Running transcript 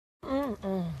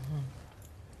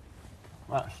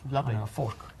That's lovely. A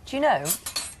fork. Do you know,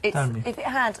 it's, Tell me. if it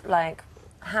had, like,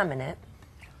 ham in it,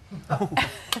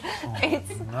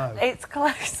 it's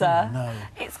closer. Oh, no.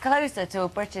 It's closer to a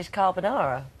British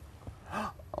carbonara.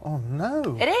 Oh,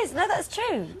 no. It is. No, that's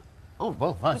true. Oh,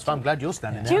 well, thanks. I'm glad you're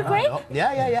standing there. Do you agree?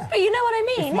 Yeah. But you know what I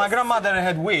mean? If my grandmother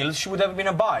had wheels, she would have been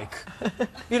a bike.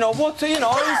 You know, what, you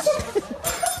know,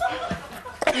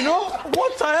 you know,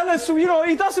 what I honestly, you know,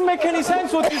 it doesn't make any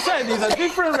sense what you said. It's a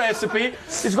different recipe.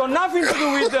 It's got nothing to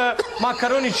do with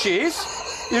macaroni cheese.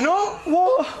 You know,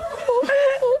 what?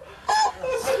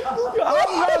 How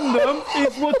random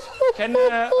is what... Can,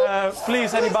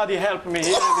 please, anybody help me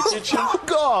here in the kitchen? Oh,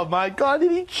 God, my God,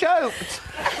 he choked.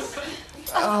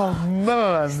 Oh,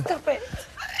 man. Stop it.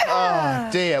 Oh,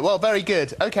 dear. Well, very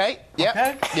good. OK. Yep.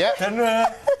 Okay. Yep. Then,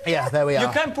 yeah, there we are.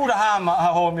 you can put a ham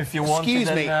at home if you want. Excuse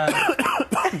me.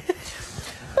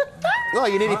 Well,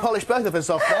 you nearly polished both of us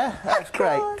off there. That's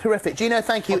great. Terrific. Gino,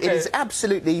 thank you. Okay. It is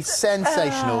absolutely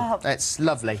sensational. It's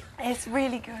lovely. It's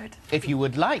really good. If you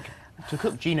would like to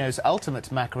cook Gino's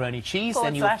ultimate macaroni cheese,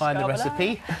 then you will find the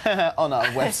recipe on our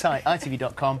website,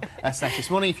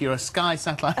 itv.com/thismorning. If you're a Sky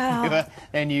satellite viewer,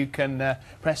 then you can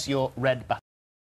press your red button.